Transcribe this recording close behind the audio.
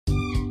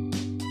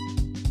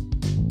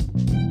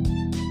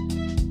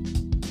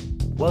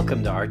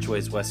Welcome to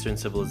Archway's Western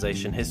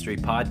Civilization History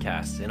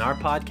Podcast. In our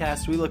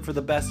podcast, we look for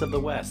the best of the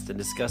West and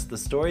discuss the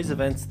stories,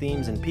 events,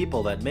 themes, and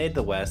people that made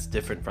the West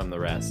different from the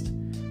rest.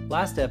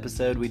 Last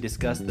episode, we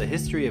discussed the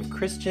history of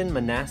Christian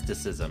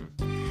monasticism.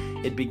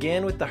 It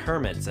began with the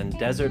hermits and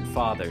desert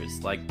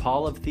fathers like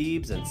Paul of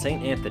Thebes and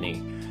St.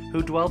 Anthony,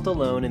 who dwelt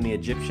alone in the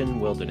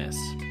Egyptian wilderness.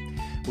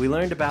 We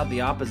learned about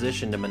the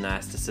opposition to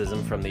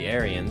monasticism from the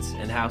Arians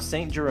and how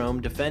St. Jerome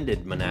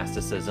defended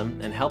monasticism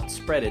and helped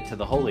spread it to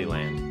the Holy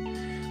Land.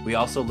 We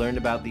also learned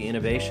about the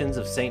innovations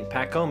of St.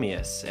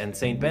 Pachomius and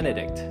St.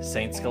 Benedict,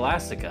 St.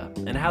 Scholastica,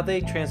 and how they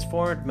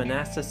transformed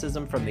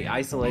monasticism from the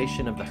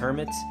isolation of the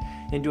hermits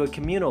into a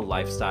communal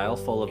lifestyle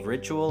full of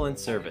ritual and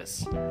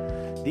service.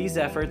 These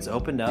efforts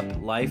opened up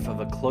life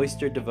of a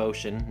cloistered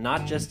devotion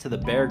not just to the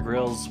Bear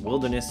Grylls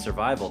wilderness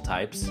survival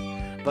types,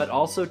 but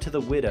also to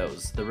the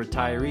widows, the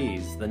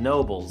retirees, the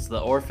nobles,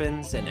 the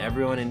orphans, and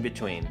everyone in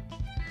between.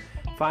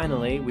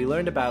 Finally, we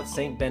learned about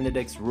St.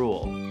 Benedict's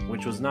Rule,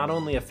 which was not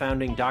only a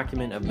founding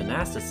document of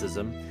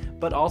monasticism,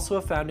 but also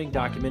a founding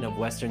document of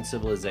Western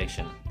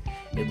civilization.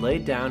 It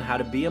laid down how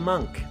to be a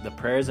monk, the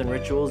prayers and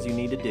rituals you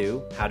need to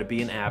do, how to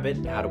be an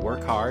abbot, how to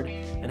work hard,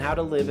 and how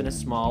to live in a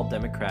small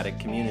democratic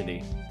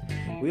community.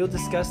 We will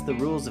discuss the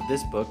rules of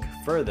this book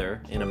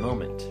further in a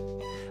moment.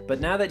 But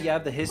now that you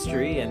have the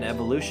history and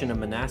evolution of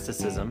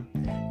monasticism,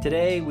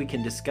 today we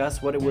can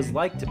discuss what it was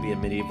like to be a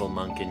medieval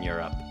monk in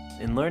Europe.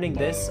 In learning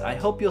this, I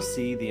hope you'll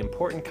see the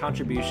important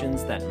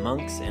contributions that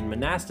monks and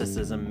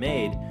monasticism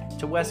made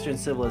to Western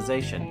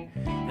civilization,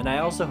 and I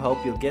also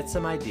hope you'll get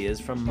some ideas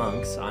from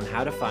monks on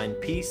how to find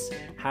peace,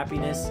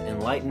 happiness,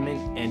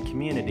 enlightenment, and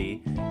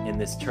community in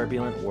this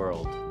turbulent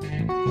world.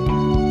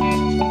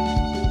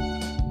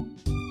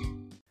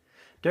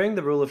 During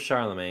the rule of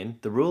Charlemagne,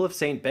 the rule of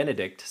St.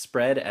 Benedict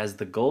spread as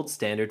the gold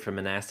standard for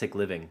monastic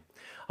living.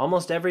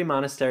 Almost every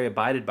monastery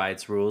abided by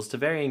its rules to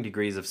varying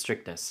degrees of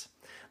strictness.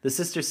 The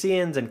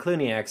Cistercians and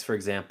Cluniacs, for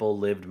example,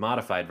 lived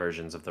modified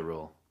versions of the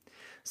rule.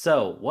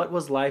 So, what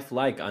was life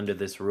like under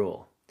this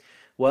rule?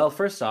 Well,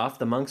 first off,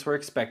 the monks were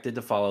expected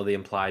to follow the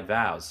implied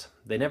vows.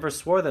 They never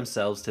swore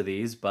themselves to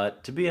these,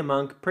 but to be a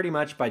monk, pretty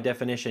much by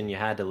definition, you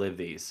had to live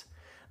these.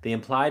 The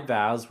implied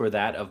vows were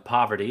that of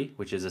poverty,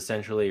 which is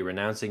essentially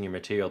renouncing your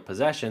material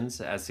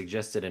possessions, as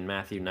suggested in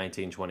Matthew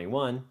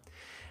 19:21,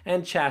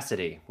 and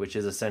chastity, which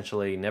is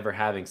essentially never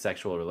having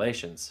sexual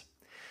relations.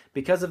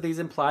 Because of these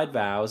implied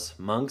vows,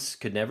 monks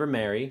could never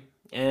marry,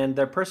 and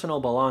their personal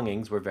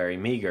belongings were very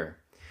meager.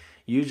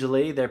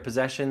 Usually, their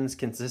possessions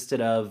consisted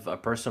of a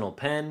personal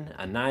pen,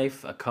 a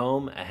knife, a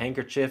comb, a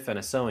handkerchief, and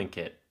a sewing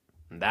kit.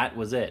 And that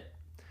was it.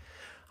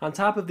 On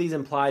top of these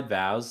implied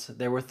vows,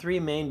 there were three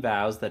main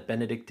vows that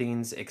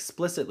Benedictines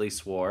explicitly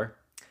swore.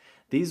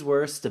 These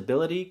were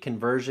stability,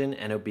 conversion,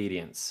 and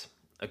obedience.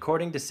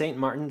 According to St.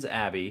 Martin's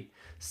Abbey,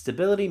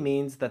 stability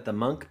means that the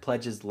monk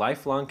pledges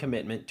lifelong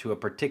commitment to a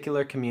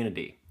particular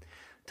community.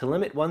 To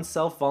limit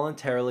oneself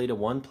voluntarily to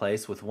one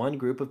place with one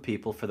group of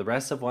people for the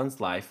rest of one's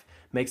life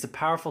makes a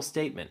powerful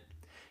statement.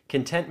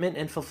 Contentment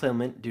and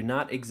fulfillment do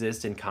not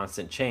exist in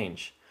constant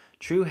change.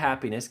 True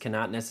happiness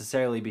cannot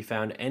necessarily be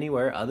found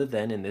anywhere other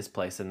than in this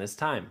place and this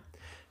time.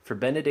 For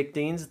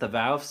Benedictines, the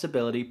vow of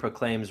stability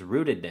proclaims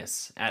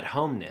rootedness,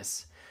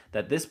 at-homeness,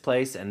 that this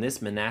place and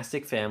this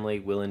monastic family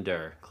will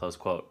endure. Close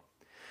quote.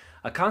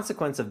 A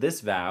consequence of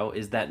this vow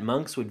is that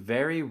monks would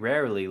very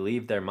rarely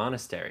leave their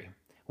monastery.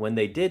 When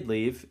they did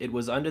leave, it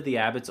was under the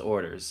abbot's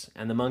orders,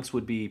 and the monks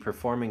would be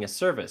performing a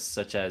service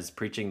such as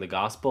preaching the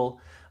gospel,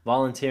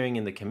 volunteering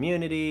in the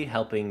community,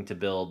 helping to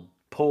build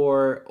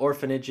poor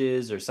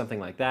orphanages or something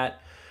like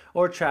that,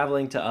 or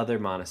traveling to other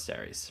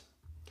monasteries.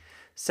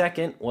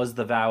 Second was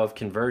the vow of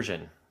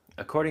conversion.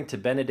 According to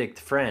Benedict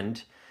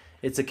Friend,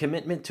 it's a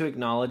commitment to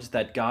acknowledge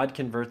that God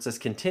converts us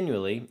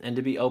continually and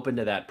to be open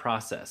to that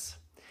process.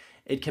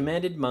 It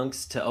commanded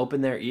monks to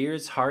open their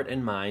ears, heart,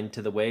 and mind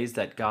to the ways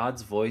that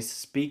God's voice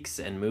speaks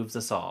and moves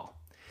us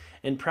all.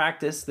 In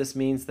practice, this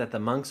means that the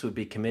monks would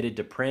be committed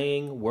to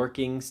praying,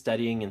 working,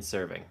 studying, and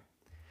serving.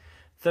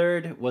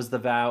 Third was the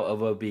vow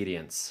of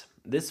obedience.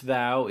 This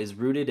vow is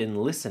rooted in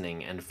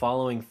listening and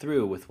following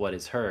through with what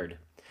is heard.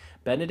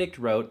 Benedict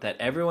wrote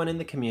that everyone in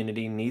the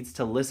community needs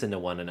to listen to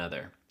one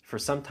another, for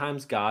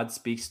sometimes God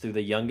speaks through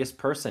the youngest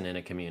person in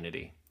a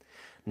community.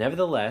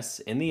 Nevertheless,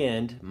 in the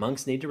end,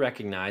 monks need to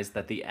recognize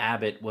that the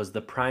abbot was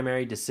the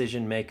primary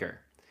decision maker.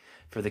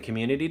 For the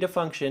community to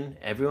function,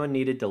 everyone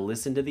needed to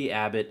listen to the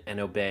abbot and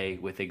obey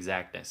with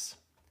exactness.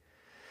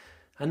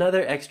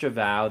 Another extra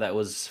vow that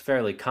was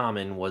fairly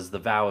common was the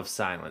vow of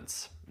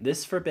silence.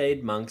 This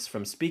forbade monks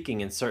from speaking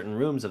in certain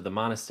rooms of the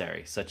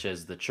monastery, such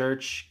as the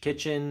church,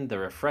 kitchen, the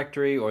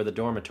refectory, or the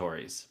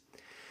dormitories.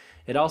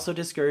 It also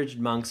discouraged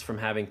monks from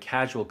having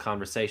casual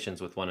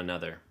conversations with one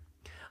another.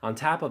 On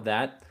top of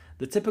that,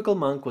 the typical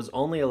monk was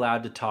only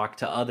allowed to talk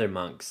to other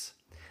monks.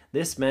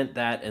 This meant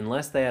that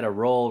unless they had a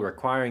role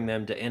requiring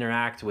them to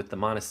interact with the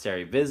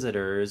monastery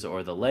visitors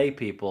or the lay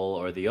people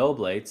or the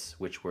oblates,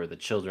 which were the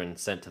children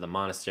sent to the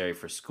monastery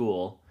for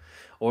school,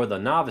 or the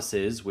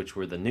novices, which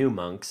were the new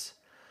monks,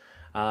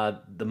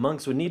 the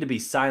monks would need to be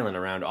silent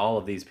around all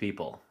of these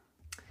people.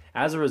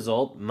 As a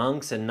result,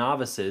 monks and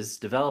novices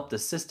developed a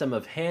system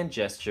of hand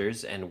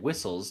gestures and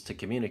whistles to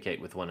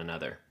communicate with one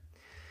another.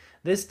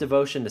 This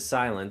devotion to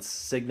silence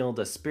signaled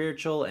a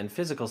spiritual and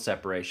physical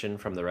separation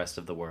from the rest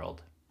of the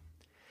world.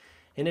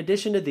 In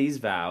addition to these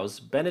vows,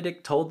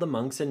 Benedict told the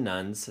monks and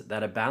nuns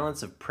that a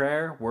balance of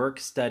prayer, work,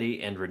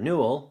 study, and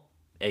renewal,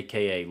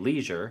 aka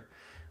leisure,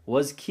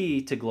 was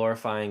key to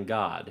glorifying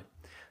God.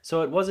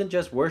 So it wasn't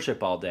just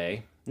worship all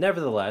day.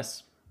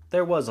 Nevertheless,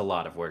 there was a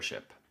lot of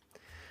worship.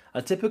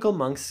 A typical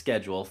monk's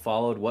schedule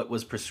followed what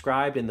was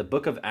prescribed in the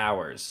Book of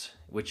Hours,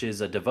 which is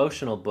a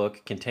devotional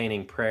book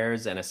containing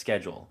prayers and a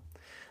schedule.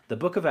 The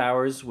Book of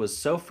Hours was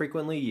so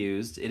frequently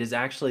used, it is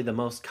actually the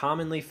most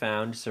commonly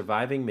found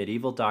surviving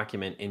medieval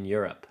document in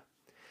Europe.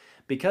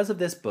 Because of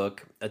this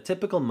book, a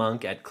typical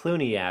monk at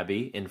Cluny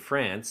Abbey in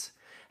France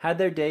had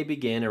their day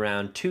begin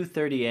around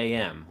 2:30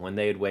 a.m. when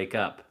they'd wake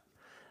up.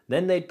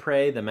 Then they'd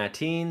pray the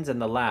matins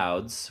and the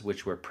lauds,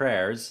 which were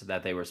prayers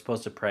that they were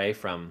supposed to pray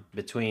from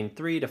between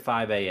 3 to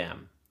 5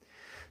 a.m.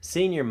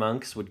 Senior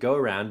monks would go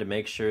around to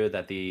make sure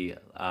that the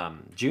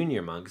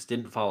junior monks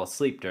didn't fall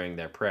asleep during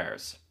their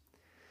prayers.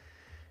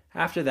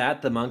 After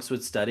that, the monks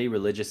would study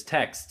religious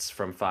texts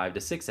from 5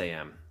 to 6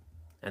 a.m.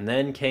 And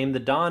then came the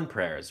dawn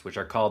prayers, which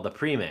are called the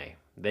prime.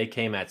 They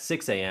came at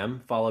 6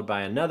 a.m., followed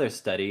by another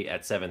study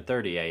at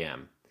 7:30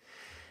 a.m.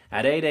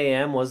 At 8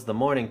 a.m. was the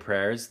morning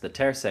prayers, the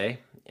terce,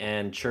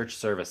 and church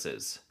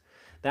services.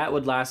 That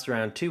would last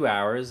around 2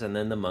 hours, and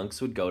then the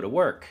monks would go to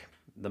work.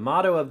 The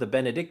motto of the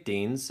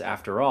Benedictines,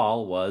 after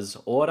all, was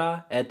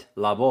ora et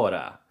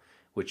labora,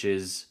 which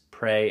is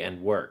pray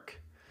and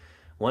work.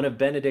 One of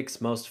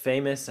Benedict's most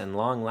famous and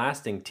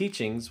long-lasting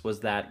teachings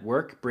was that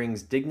work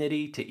brings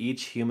dignity to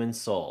each human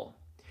soul.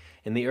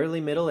 In the early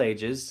Middle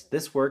Ages,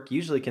 this work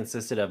usually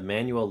consisted of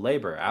manual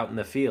labor out in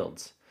the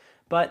fields,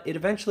 but it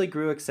eventually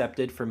grew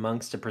accepted for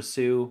monks to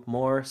pursue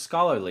more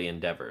scholarly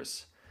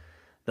endeavors.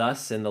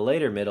 Thus, in the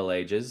later Middle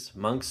Ages,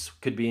 monks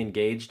could be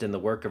engaged in the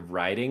work of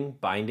writing,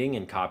 binding,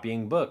 and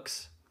copying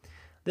books.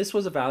 This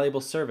was a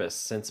valuable service,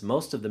 since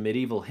most of the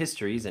medieval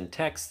histories and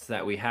texts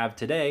that we have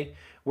today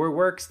were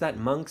works that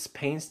monks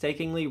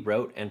painstakingly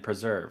wrote and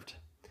preserved.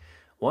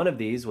 One of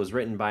these was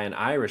written by an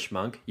Irish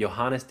monk,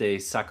 Johannes de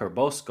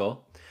Sacarbosco,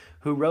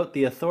 who wrote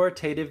the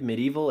authoritative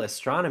medieval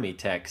astronomy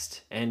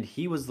text, and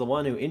he was the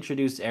one who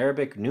introduced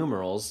Arabic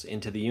numerals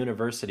into the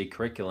university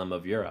curriculum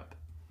of Europe.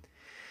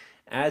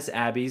 As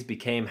abbeys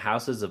became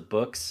houses of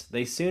books,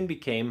 they soon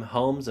became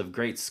homes of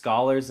great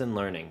scholars and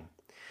learning.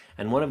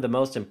 And one of the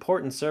most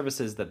important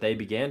services that they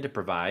began to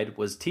provide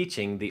was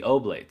teaching the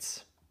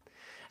oblates.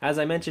 As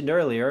I mentioned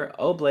earlier,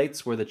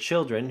 oblates were the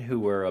children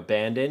who were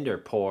abandoned or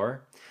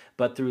poor,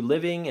 but through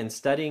living and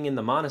studying in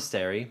the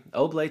monastery,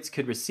 oblates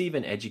could receive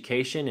an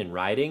education in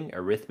writing,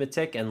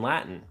 arithmetic, and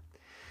Latin.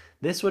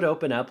 This would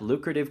open up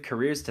lucrative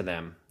careers to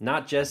them,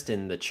 not just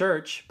in the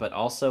church, but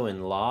also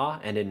in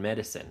law and in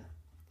medicine.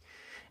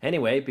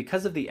 Anyway,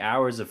 because of the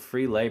hours of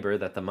free labor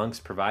that the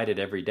monks provided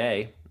every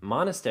day,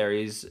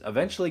 monasteries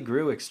eventually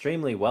grew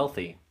extremely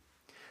wealthy.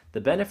 The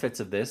benefits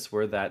of this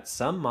were that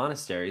some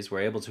monasteries were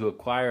able to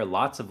acquire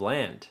lots of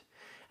land,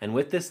 and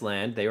with this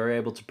land they were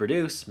able to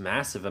produce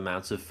massive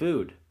amounts of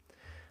food.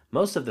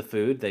 Most of the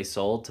food they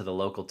sold to the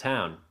local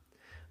town.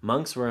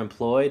 Monks were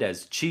employed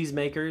as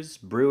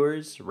cheesemakers,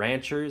 brewers,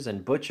 ranchers,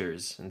 and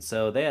butchers, and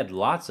so they had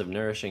lots of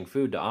nourishing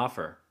food to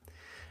offer.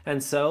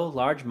 And so,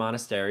 large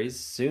monasteries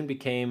soon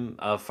became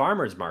a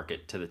farmer's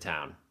market to the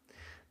town.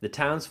 The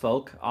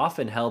townsfolk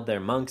often held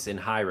their monks in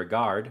high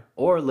regard,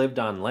 or lived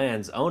on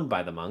lands owned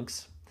by the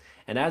monks,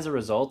 and as a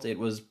result, it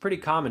was pretty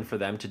common for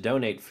them to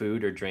donate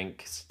food or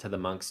drinks to the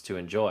monks to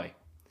enjoy.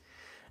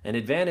 An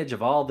advantage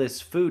of all this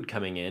food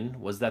coming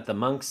in was that the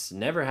monks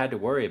never had to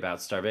worry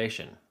about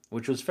starvation,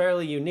 which was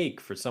fairly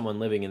unique for someone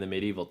living in the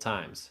medieval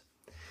times.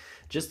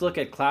 Just look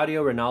at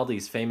Claudio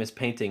Rinaldi's famous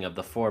painting of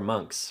the Four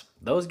Monks.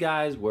 Those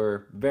guys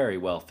were very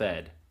well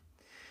fed.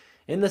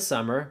 In the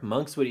summer,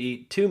 monks would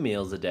eat 2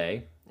 meals a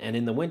day, and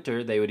in the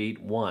winter they would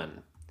eat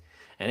 1.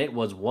 And it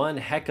was one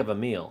heck of a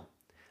meal.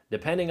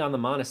 Depending on the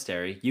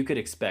monastery, you could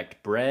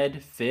expect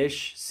bread,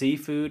 fish,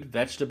 seafood,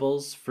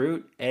 vegetables,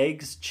 fruit,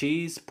 eggs,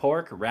 cheese,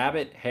 pork,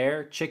 rabbit,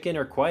 hare, chicken,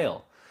 or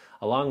quail,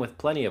 along with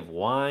plenty of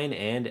wine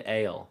and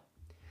ale.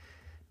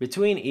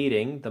 Between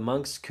eating, the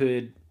monks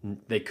could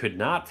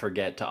not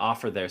forget to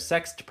offer their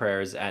sext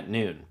prayers at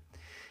noon,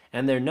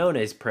 and their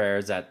nones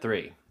prayers at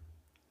 3.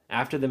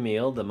 After the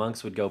meal, the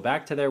monks would go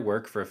back to their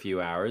work for a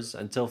few hours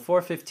until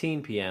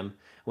 4:15 p.m.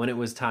 when it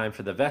was time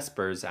for the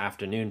Vespers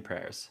afternoon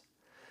prayers.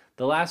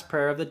 The last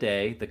prayer of the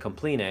day, the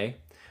Compline,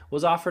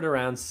 was offered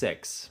around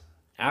 6,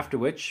 after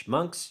which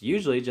monks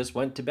usually just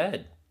went to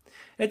bed.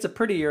 It's a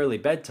pretty early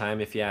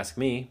bedtime if you ask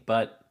me,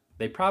 but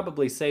they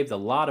probably saved a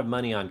lot of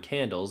money on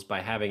candles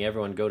by having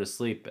everyone go to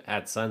sleep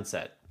at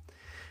sunset.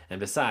 And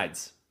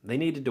besides, they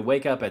needed to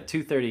wake up at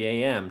 2:30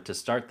 a.m. to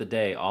start the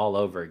day all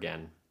over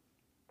again.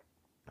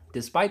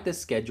 Despite this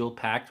schedule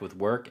packed with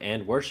work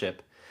and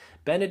worship,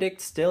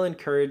 Benedict still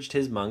encouraged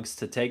his monks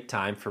to take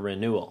time for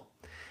renewal,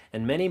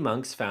 and many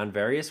monks found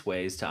various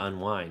ways to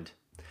unwind.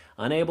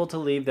 Unable to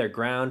leave their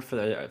ground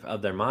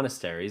of their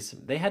monasteries,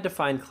 they had to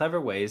find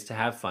clever ways to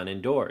have fun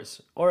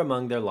indoors, or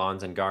among their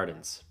lawns and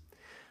gardens.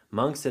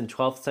 Monks in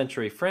 12th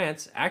century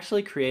France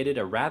actually created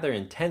a rather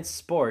intense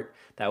sport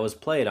that was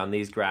played on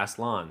these grass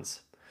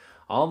lawns.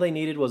 All they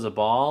needed was a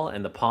ball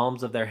and the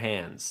palms of their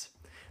hands.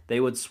 They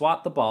would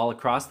swat the ball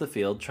across the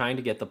field trying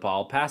to get the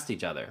ball past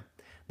each other.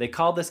 They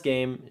called this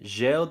game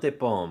Jeu de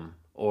Paume,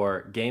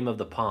 or Game of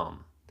the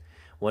Palm.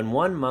 When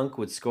one monk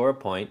would score a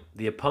point,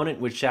 the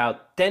opponent would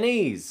shout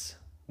 "Tenez,"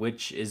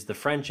 which is the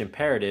French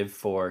imperative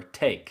for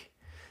take,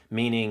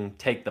 meaning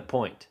take the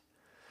point.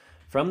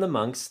 From the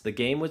monks, the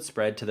game would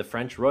spread to the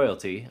French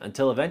royalty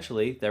until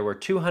eventually there were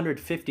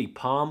 250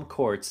 palm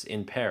courts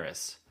in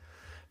Paris.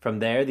 From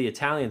there, the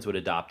Italians would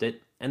adopt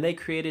it, and they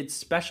created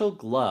special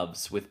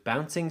gloves with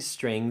bouncing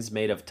strings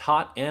made of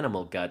taut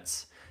animal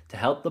guts to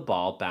help the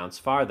ball bounce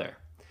farther.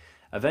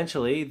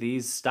 Eventually,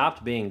 these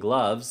stopped being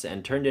gloves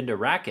and turned into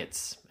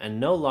rackets, and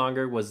no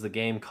longer was the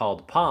game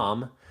called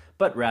palm,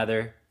 but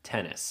rather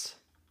tennis.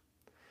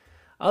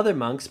 Other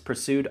monks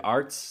pursued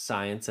arts,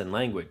 science, and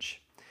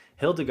language.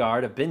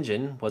 Hildegard of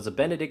Bingen was a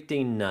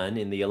Benedictine nun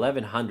in the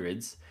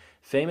 1100s,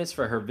 famous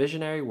for her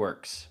visionary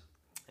works.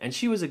 And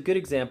she was a good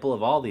example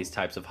of all these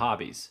types of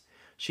hobbies.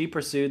 She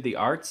pursued the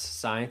arts,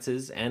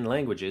 sciences, and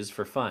languages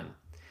for fun.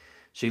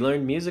 She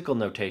learned musical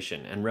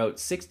notation and wrote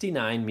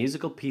 69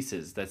 musical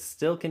pieces that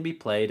still can be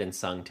played and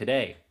sung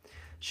today.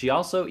 She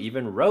also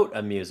even wrote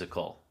a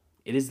musical.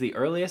 It is the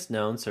earliest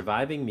known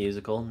surviving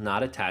musical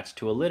not attached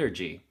to a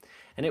liturgy,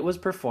 and it was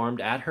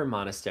performed at her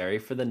monastery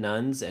for the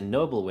nuns and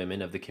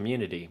noblewomen of the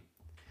community.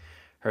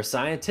 Her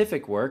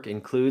scientific work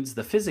includes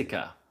the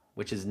Physica,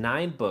 which is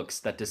 9 books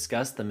that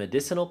discuss the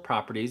medicinal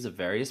properties of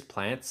various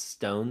plants,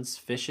 stones,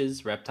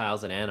 fishes,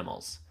 reptiles, and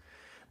animals.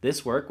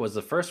 This work was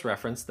the first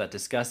reference that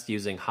discussed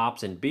using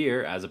hops in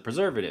beer as a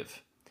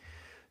preservative.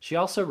 She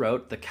also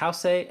wrote the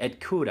Causae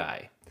et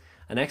Curae,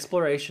 an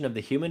exploration of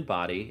the human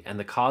body and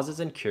the causes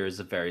and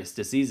cures of various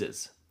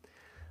diseases.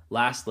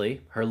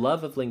 Lastly, her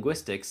love of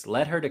linguistics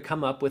led her to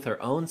come up with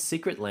her own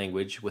secret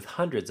language with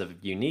hundreds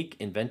of unique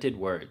invented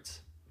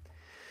words.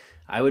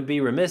 I would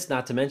be remiss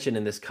not to mention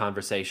in this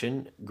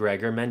conversation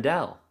Gregor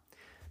Mendel.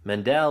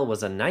 Mendel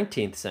was a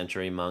 19th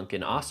century monk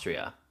in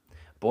Austria.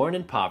 Born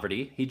in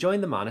poverty, he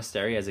joined the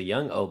monastery as a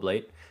young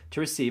oblate to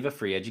receive a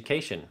free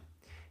education.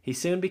 He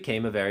soon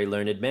became a very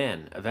learned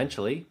man.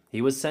 Eventually,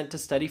 he was sent to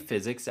study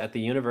physics at the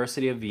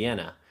University of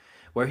Vienna,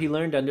 where he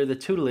learned under the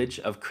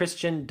tutelage of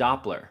Christian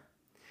Doppler.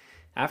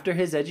 After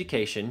his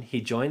education,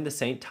 he joined the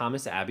St.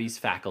 Thomas Abbey's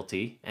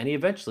faculty, and he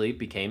eventually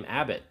became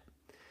abbot.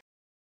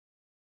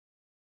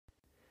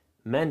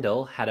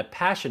 Mendel had a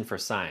passion for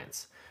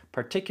science,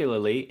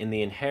 particularly in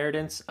the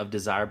inheritance of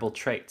desirable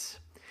traits.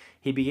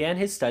 He began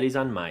his studies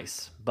on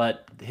mice,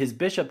 but his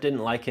bishop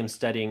didn't like him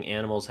studying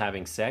animals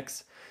having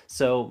sex,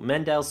 so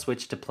Mendel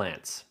switched to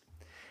plants.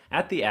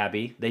 At the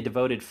abbey, they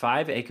devoted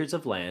 5 acres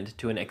of land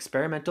to an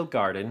experimental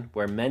garden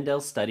where Mendel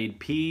studied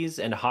peas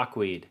and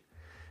hawkweed.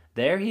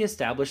 There he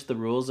established the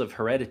rules of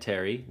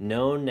hereditary,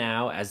 known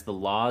now as the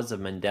laws of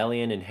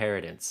Mendelian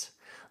inheritance,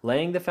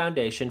 laying the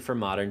foundation for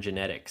modern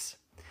genetics.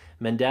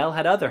 Mendel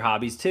had other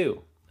hobbies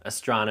too: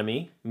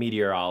 astronomy,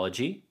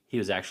 meteorology — he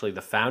was actually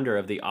the founder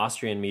of the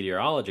Austrian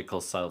Meteorological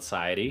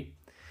Society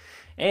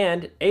 —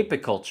 and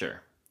apiculture.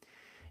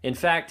 In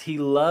fact, he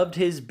loved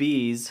his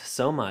bees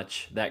so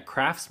much that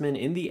craftsmen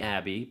in the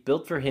abbey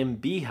built for him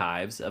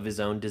beehives of his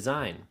own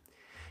design.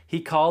 He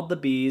called the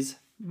bees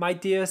 "my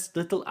dearest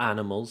little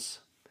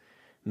animals."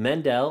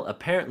 Mendel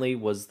apparently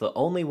was the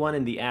only one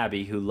in the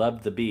abbey who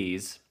loved the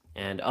bees,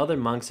 and other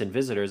monks and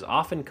visitors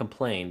often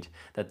complained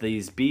that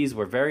these bees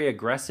were very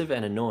aggressive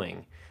and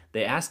annoying.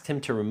 They asked him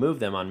to remove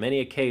them on many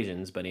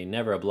occasions, but he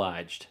never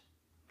obliged.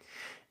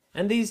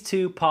 And these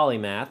 2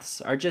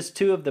 polymaths are just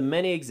 2 of the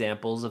many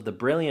examples of the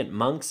brilliant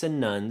monks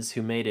and nuns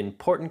who made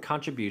important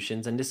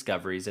contributions and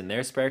discoveries in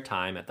their spare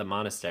time at the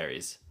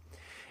monasteries.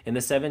 In the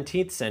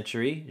 17th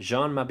century,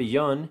 Jean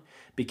Mabillon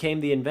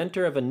became the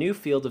inventor of a new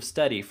field of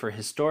study for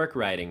historic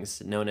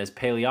writings known as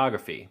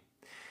paleography.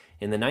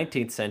 In the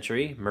 19th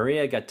century,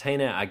 Maria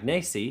Gaetana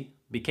Agnesi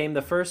became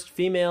the first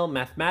female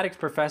mathematics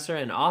professor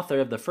and author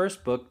of the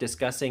first book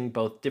discussing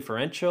both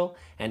differential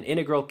and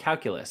integral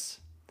calculus.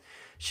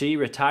 She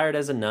retired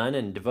as a nun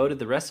and devoted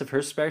the rest of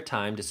her spare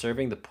time to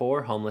serving the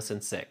poor, homeless,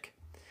 and sick.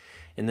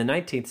 In the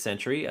 19th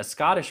century, a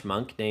Scottish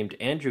monk named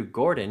Andrew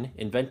Gordon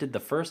invented the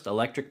first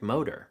electric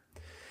motor.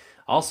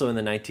 Also in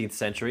the 19th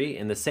century,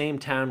 in the same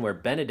town where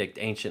Benedict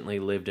anciently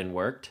lived and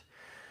worked,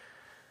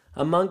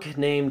 a monk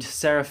named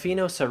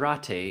Serafino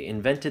Sarate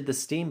invented the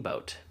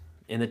steamboat.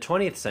 In the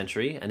 20th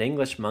century, an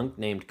English monk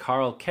named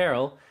Carl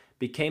Carroll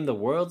became the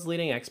world's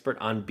leading expert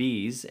on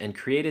bees and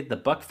created the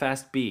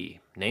Buckfast bee,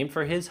 named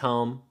for his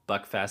home,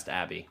 Buckfast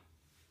Abbey.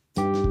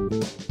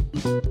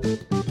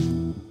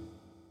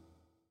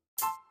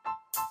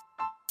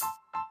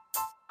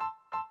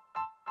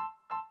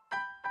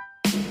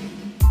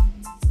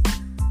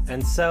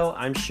 And so,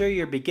 I'm sure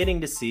you're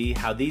beginning to see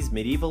how these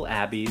medieval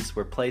abbeys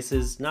were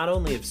places not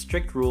only of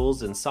strict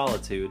rules and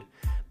solitude,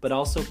 but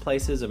also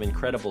places of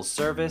incredible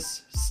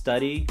service,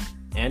 study,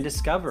 and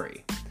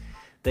discovery.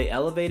 They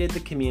elevated the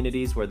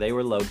communities where they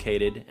were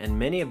located, and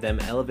many of them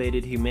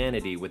elevated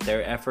humanity with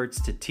their efforts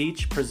to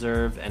teach,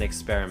 preserve, and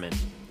experiment.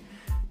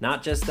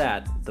 Not just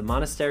that, the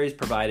monasteries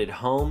provided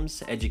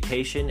homes,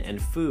 education, and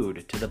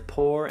food to the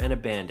poor and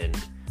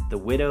abandoned, the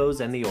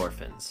widows and the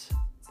orphans.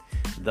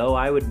 Though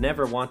I would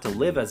never want to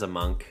live as a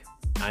monk,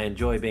 I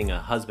enjoy being a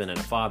husband and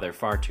a father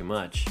far too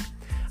much,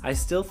 I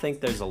still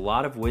think there's a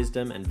lot of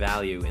wisdom and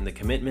value in the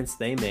commitments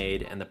they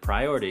made and the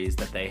priorities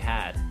that they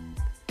had.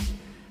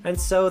 And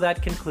so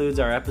that concludes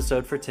our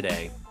episode for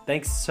today.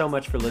 Thanks so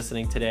much for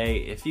listening today.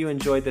 If you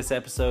enjoyed this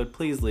episode,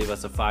 please leave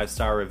us a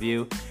 5-star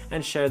review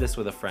and share this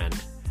with a friend.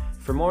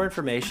 For more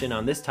information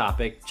on this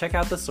topic, check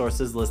out the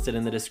sources listed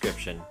in the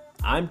description.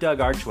 I'm Doug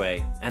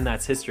Archway, and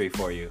that's history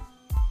for you.